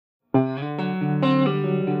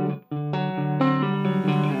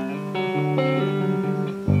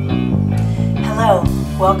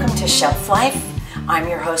Welcome to Shelf Life. I'm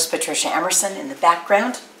your host, Patricia Emerson. In the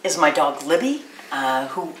background is my dog, Libby,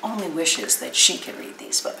 who only wishes that she could read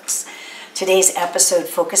these books. Today's episode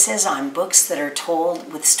focuses on books that are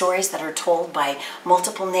told with stories that are told by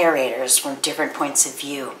multiple narrators from different points of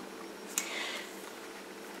view.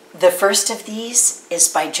 The first of these is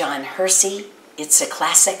by John Hersey. It's a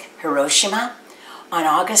classic, Hiroshima. On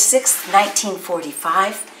August 6,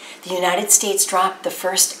 1945, the United States dropped the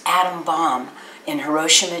first atom bomb in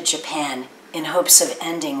Hiroshima, Japan, in hopes of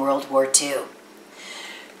ending World War II.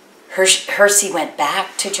 Hersey went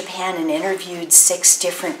back to Japan and interviewed 6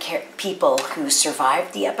 different people who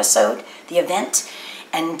survived the event,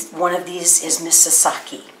 and one of these is Miss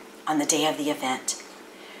Sasaki on the day of the event.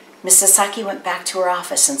 Miss Sasaki went back to her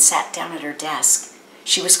office and sat down at her desk.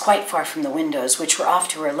 She was quite far from the windows, which were off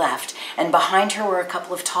to her left, and behind her were a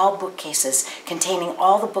couple of tall bookcases containing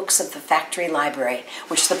all the books of the factory library,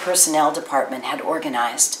 which the personnel department had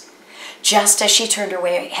organized. Just as she turned her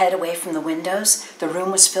head away from the windows, the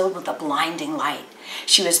room was filled with a blinding light.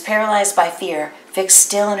 She was paralyzed by fear, fixed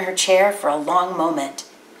still in her chair for a long moment.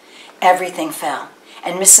 Everything fell,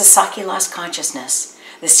 and Miss Sasaki lost consciousness.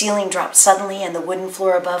 The ceiling dropped suddenly, and the wooden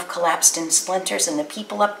floor above collapsed in splinters, and the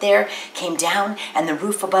people up there came down, and the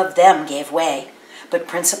roof above them gave way. But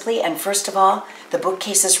principally, and first of all, the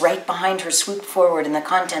bookcases right behind her swooped forward, and the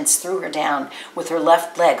contents threw her down, with her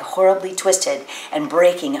left leg horribly twisted and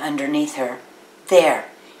breaking underneath her. There,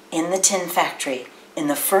 in the tin factory, in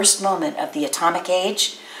the first moment of the atomic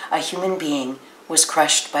age, a human being was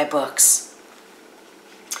crushed by books.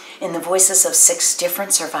 In the voices of 6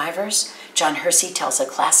 different survivors, John Hersey tells a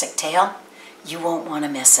classic tale. You won't want to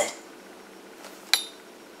miss it.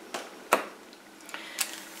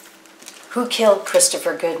 Who Killed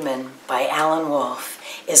Christopher Goodman by Alan Wolfe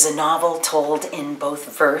is a novel told in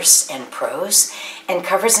both verse and prose and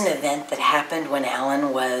covers an event that happened when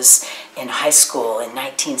Alan was in high school in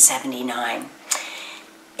 1979.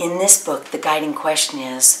 In this book, the guiding question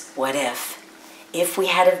is, what if? If we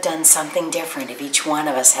had have done something different, if each one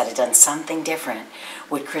of us had done something different,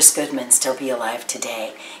 would Chris Goodman still be alive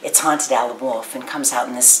today? It's Haunted Alan Wolfe and comes out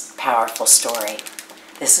in this powerful story.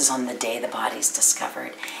 This is on the day the body's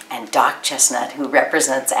discovered. And Doc Chestnut, who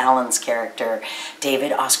represents Alan's character,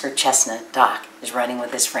 David Oscar Chestnut, Doc, is running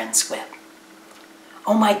with his friend Squib.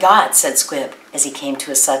 "Oh my God," said Squib as he came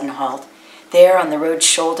to a sudden halt. There on the road's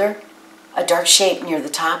shoulder, a dark shape near the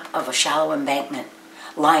top of a shallow embankment,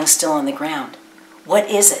 lying still on the ground. "What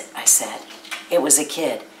is it?" I said. It was a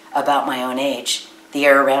kid, about my own age. The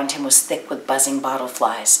air around him was thick with buzzing bottle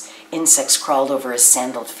flies. Insects crawled over his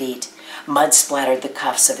sandaled feet. Mud splattered the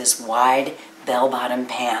cuffs of his wide, bell-bottom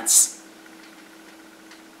pants.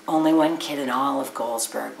 Only one kid in all of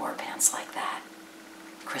Goldsburg wore pants like that.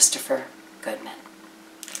 Christopher Goodman.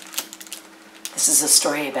 This is a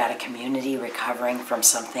story about a community recovering from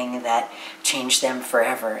something that changed them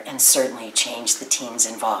forever and certainly changed the teens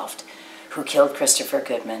involved. Who Killed Christopher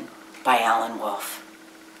Goodman by Alan Wolfe.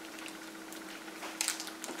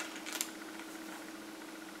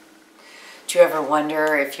 Do you ever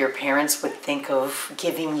wonder if your parents would think of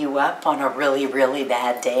giving you up on a really, really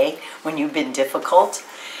bad day when you've been difficult?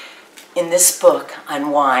 In this book,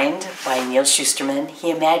 Unwind by Neal Shusterman,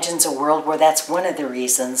 he imagines a world where that's one of the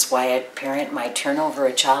reasons why a parent might turn over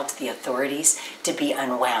a child to the authorities to be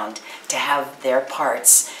unwound, to have their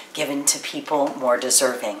parts given to people more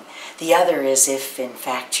deserving. The other is if, in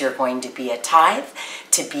fact, you're going to be a tithe,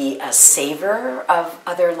 to be a saver of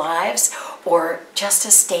other lives, or just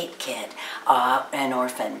a state kid, an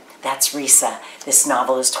orphan. That's Risa. This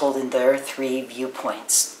novel is told in their 3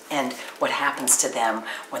 viewpoints and what happens to them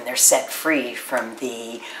when they're set free from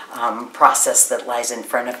the process that lies in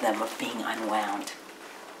front of them of being unwound.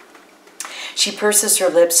 She purses her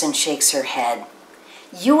lips and shakes her head.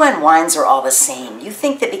 You unwinds are all the same. You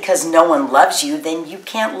think that because no one loves you, then you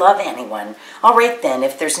can't love anyone. All right then,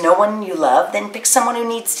 if there's no one you love, then pick someone who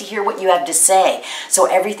needs to hear what you have to say. So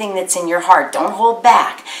everything that's in your heart, don't hold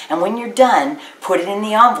back. And when you're done, put it in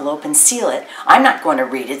the envelope and seal it. I'm not going to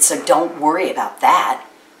read it, so don't worry about that.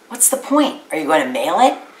 What's the point? Are you going to mail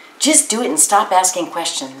it? Just do it and stop asking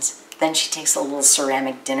questions. Then she takes a little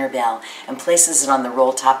ceramic dinner bell and places it on the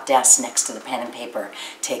roll-top desk next to the pen and paper.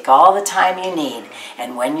 Take all the time you need,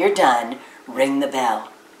 and when you're done, ring the bell.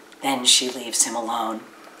 Then she leaves him alone.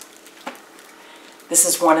 This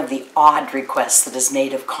is one of the odd requests that is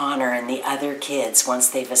made of Connor and the other kids once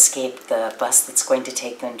they've escaped the bus that's going to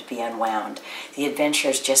take them to be unwound. The adventure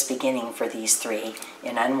is just beginning for these 3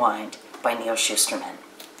 in Unwind by Neal Shusterman.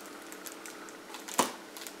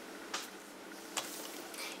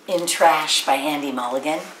 In Trash by Andy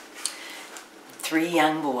Mulligan. 3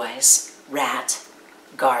 young boys, Rat,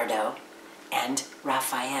 Gardo, and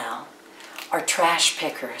Raphael are trash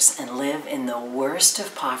pickers and live in the worst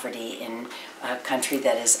of poverty in a country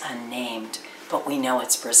that is unnamed, but we know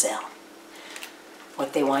it's Brazil.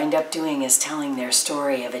 What they wind up doing is telling their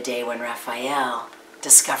story of a day when Raphael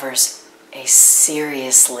discovers a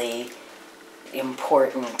seriously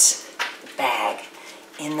important bag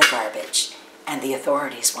in the garbage, and the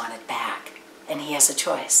authorities want it back. And he has a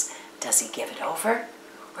choice. Does he give it over,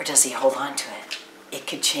 or does he hold on to it? It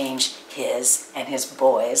could change his and his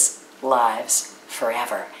boys' lives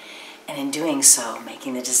forever. And in doing so,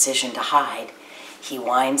 making the decision to hide, he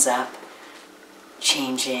winds up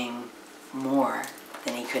changing more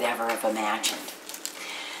than he could ever have imagined.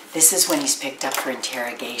 This is when he's picked up for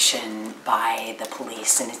interrogation by the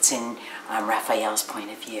police, and it's in Raphael's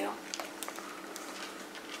point of view.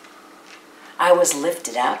 I was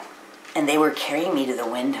lifted up, and they were carrying me to the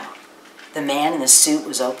window. The man in the suit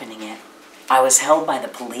was opening it. I was held by the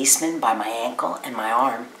policeman by my ankle and my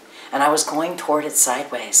arm, and I was going toward it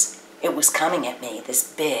sideways. It was coming at me,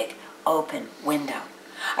 this big, open window.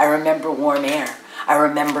 I remember warm air. I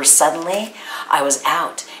remember suddenly I was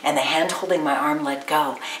out, and the hand holding my arm let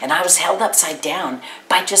go, and I was held upside down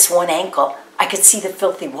by just one ankle. I could see the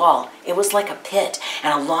filthy wall. It was like a pit,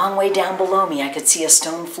 and a long way down below me I could see a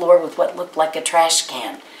stone floor with what looked like a trash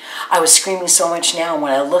can. I was screaming so much now, and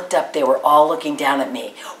when I looked up, they were all looking down at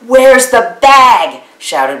me. "Where's the bag?"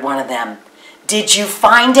 shouted one of them. "Did you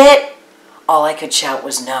find it?" All I could shout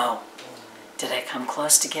was no. Did I come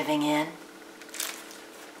close to giving in?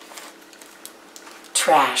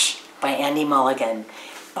 Trash by Andy Mulligan,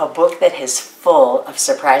 a book that is full of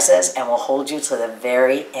surprises and will hold you to the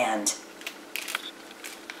very end.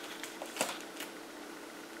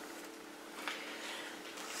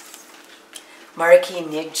 Mariki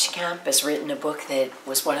Nijkamp has written a book that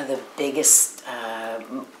was one of the biggest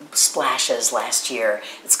splashes last year.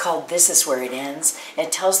 It's called This Is Where It Ends. And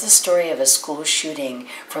it tells the story of a school shooting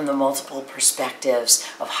from the multiple perspectives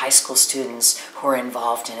of high school students who are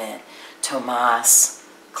involved in it. Tomas,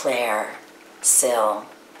 Claire, Syl,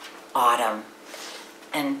 Autumn,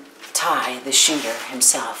 and Ty, the shooter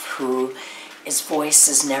himself, who his voice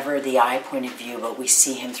is never the I point of view, but we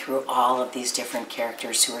see him through all of these different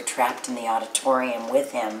characters who are trapped in the auditorium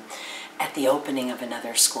with him at the opening of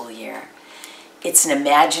another school year. It's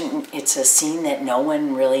a scene that no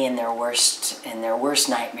one really in their worst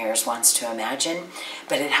nightmares wants to imagine,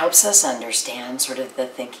 but it helps us understand sort of the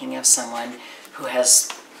thinking of someone who has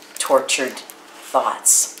tortured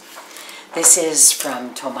thoughts. This is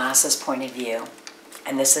from Tomas's point of view,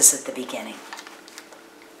 and this is at the beginning.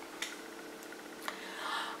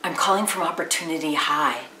 "I'm calling from Opportunity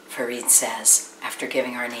High," Farid says, after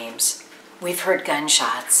giving our names. "We've heard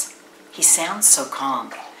gunshots." He sounds so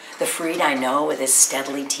calm. The Farid I know with his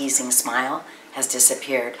steadily teasing smile has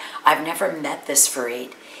disappeared. I've never met this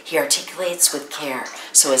Farid. He articulates with care,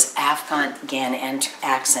 so his Afghan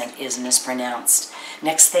accent is mispronounced.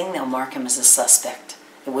 Next thing, they'll mark him as a suspect.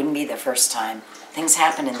 It wouldn't be the first time. Things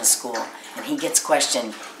happen in the school, and he gets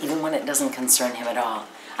questioned, even when it doesn't concern him at all.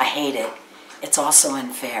 I hate it. It's also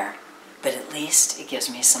unfair, but at least it gives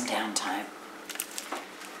me some downtime.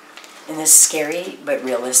 In this scary but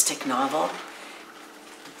realistic novel,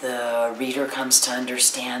 the reader comes to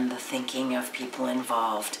understand the thinking of people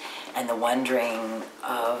involved and the wondering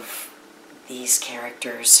of these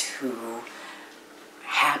characters who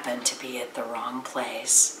happen to be at the wrong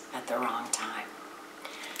place at the wrong time.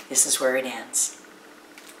 This is where it ends.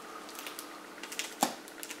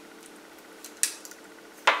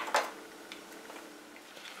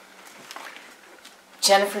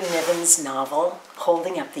 Jennifer Niven's novel,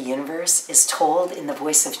 Holding Up the Universe, is told in the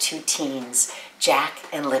voice of two teens, Jack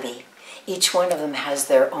and Libby. Each one of them has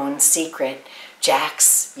their own secret.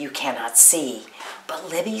 Jack's you cannot see, but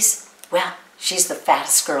Libby's, well, she's the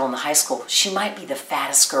fattest girl in the high school. She might be the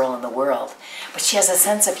fattest girl in the world, but she has a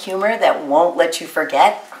sense of humor that won't let you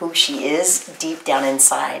forget who she is deep down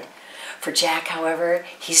inside. For Jack, however,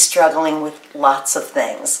 he's struggling with lots of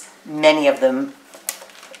things, many of them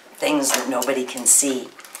things that nobody can see.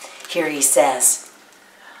 Here he says,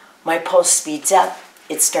 "My pulse speeds up.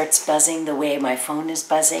 It starts buzzing the way my phone is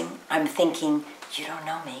buzzing. I'm thinking, you don't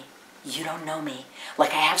know me. You don't know me.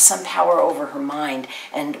 Like I have some power over her mind,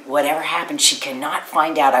 and whatever happened, she cannot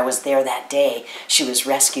find out I was there that day she was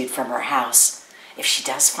rescued from her house. If she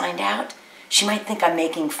does find out, she might think I'm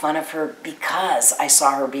making fun of her because I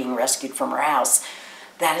saw her being rescued from her house.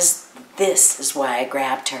 This is why I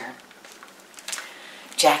grabbed her."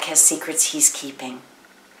 Jack has secrets he's keeping.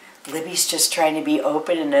 Libby's just trying to be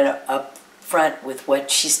open and upfront with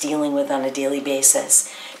what she's dealing with on a daily basis.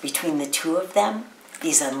 Between the two of them,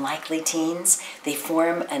 These unlikely teens, they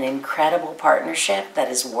form an incredible partnership that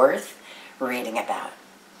is worth reading about.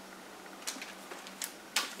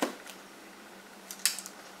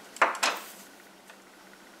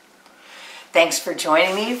 Thanks for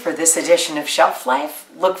joining me for this edition of Shelf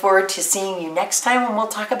Life. Look forward to seeing you next time when we'll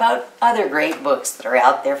talk about other great books that are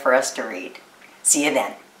out there for us to read. See you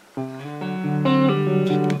then.